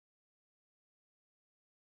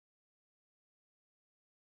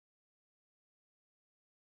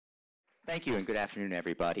Thank you, and good afternoon,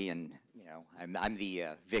 everybody. And I'm the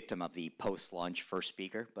victim of the post-lunch first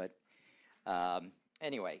speaker, but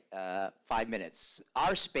anyway, 5 minutes.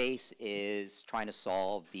 Our space is trying to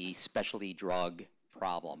solve the specialty drug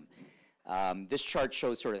problem. This chart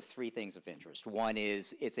shows sort of three things of interest. One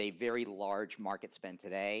is it's a very large market spend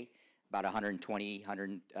today, about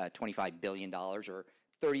 $125 billion, or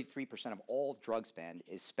 33% of all drug spend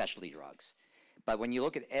is specialty drugs. But when you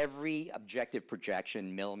look at every objective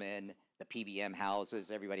projection, Milliman, the PBM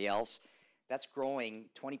houses, everybody else, that's growing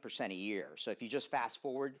 20% a year. So if you just fast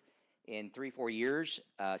forward in 3-4 years,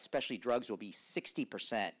 specialty drugs will be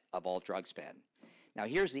 60% of all drug spend. Now,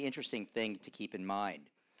 here's the interesting thing to keep in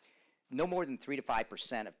mind. No more than 3 to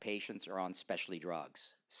 5% of patients are on specialty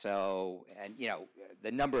drugs. So, and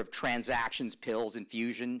the number of transactions, pills,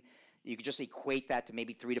 infusion, you could just equate that to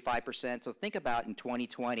maybe 3 to 5%. So think about in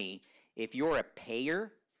 2020, if you're a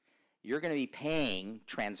payer, you're going to be paying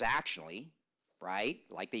transactionally, right,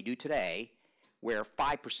 like they do today, where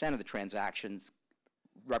 5% of the transactions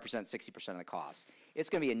represent 60% of the cost. It's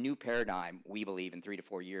going to be a new paradigm, we believe, in 3 to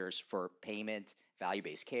 4 years for payment,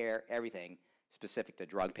 value-based care, everything specific to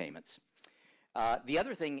drug payments. The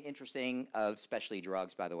other thing interesting of specialty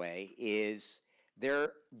drugs, by the way, is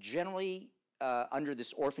they're generally under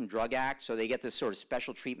this Orphan Drug Act, so they get this sort of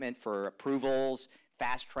special treatment for approvals,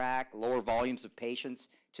 fast track, lower volumes of patients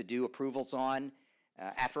to do approvals on.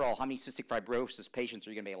 After all, how many cystic fibrosis patients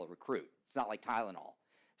are you going to be able to recruit? It's not like Tylenol.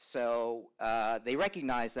 So they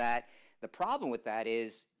recognize that. The problem with that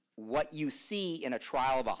is what you see in a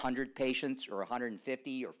trial of 100 patients or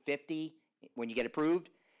 150 or 50 when you get approved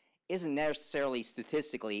isn't necessarily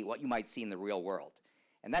statistically what you might see in the real world.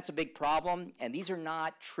 And that's a big problem, and these are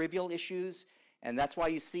not trivial issues, and that's why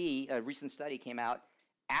you see a recent study came out.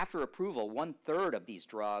 After approval, 1/3 of these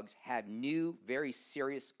drugs have new, very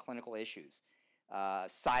serious clinical issues.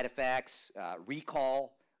 Side effects,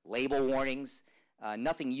 recall, label warnings,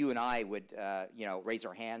 nothing you and I would raise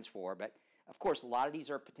our hands for, but of course a lot of these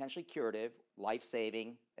are potentially curative,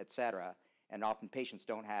 life-saving, et cetera, and often patients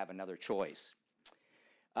don't have another choice.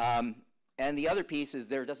 And the other piece is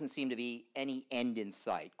there doesn't seem to be any end in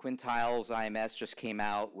sight. Quintiles IMS just came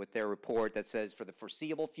out with their report that says for the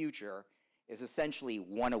foreseeable future is essentially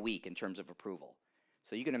 1 a week in terms of approval.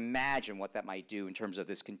 So you can imagine what that might do in terms of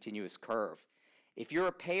this continuous curve. If you're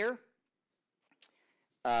a payer,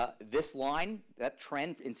 this line, that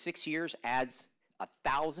trend in 6 years adds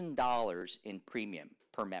 $1,000 in premium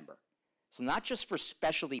per member. So not just for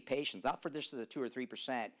specialty patients, not for just the 2 or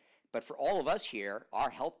 3%, but for all of us here, our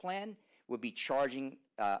health plan would be charging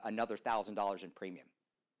another $1,000 in premium.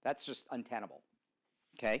 That's just untenable,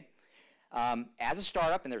 okay? As a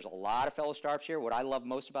startup, and there's a lot of fellow startups here, what I love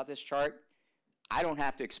most about this chart, I don't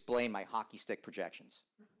have to explain my hockey stick projections,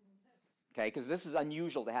 okay? Because this is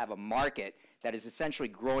unusual to have a market that is essentially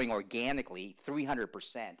growing organically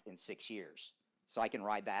 300% in 6 years. So I can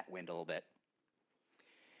ride that wind a little bit.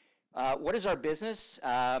 What is our business?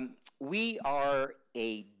 We are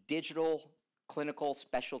a digital clinical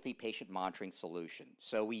specialty patient monitoring solution.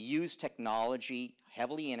 So we use technology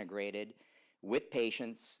heavily integrated with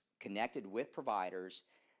patients, connected with providers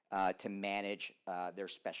to manage their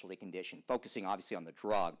specialty condition, focusing obviously on the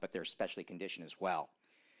drug, but their specialty condition as well.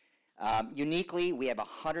 Uniquely, we have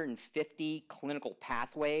 150 clinical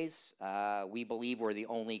pathways. We believe we're the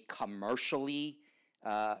only commercially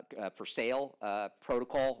for sale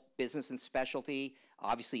protocol business and specialty.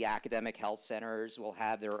 Obviously, academic health centers will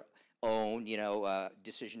have their own,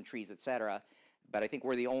 decision trees, et cetera. But I think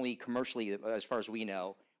we're the only commercially, as far as we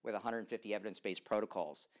know, with 150 evidence-based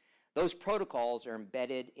protocols. Those protocols are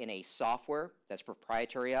embedded in a software that's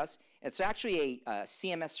proprietary to us. It's actually a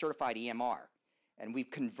CMS-certified EMR, and we've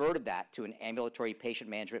converted that to an ambulatory patient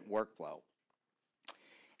management workflow.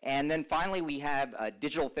 And then finally, we have a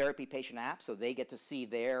digital therapy patient app, so they get to see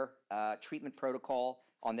their treatment protocol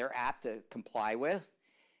on their app to comply with.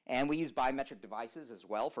 And we use biometric devices as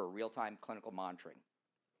well for real-time clinical monitoring.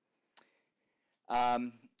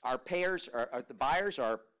 Our payers, the buyers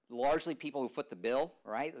are largely people who foot the bill,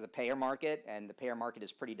 right? The payer market, and the payer market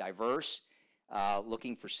is pretty diverse,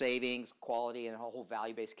 looking for savings, quality, and a whole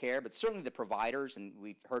value-based care, but certainly the providers, and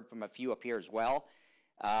we've heard from a few up here as well,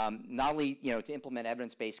 not only to implement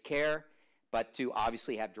evidence-based care, but to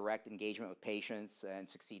obviously have direct engagement with patients and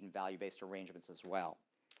succeed in value-based arrangements as well.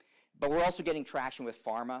 But we're also getting traction with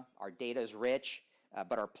pharma. Our data is rich,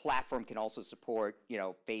 but our platform can also support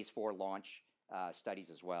phase 4 launch studies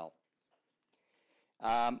as well.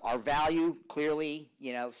 Our value, clearly,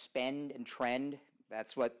 spend and trend.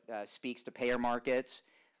 That's what speaks to payer markets.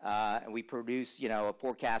 And we produce, a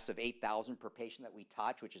forecast of $8,000 per patient that we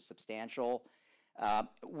touch, which is substantial.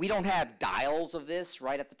 We don't have dials of this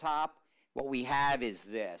right at the top. What we have is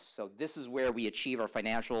this. So this is where we achieve our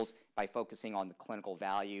financials by focusing on the clinical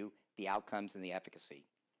value, the outcomes, and the efficacy.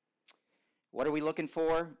 What are we looking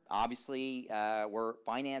for? Obviously, we're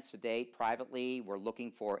financed to date privately. We're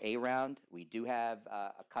looking for a round. We do have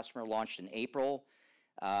a customer launched in April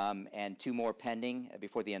and 2 more pending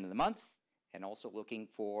before the end of the month, and also looking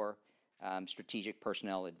for strategic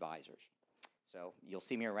personnel advisors. So you'll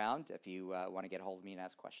see me around if you want to get a hold of me and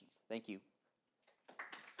ask questions. Thank you.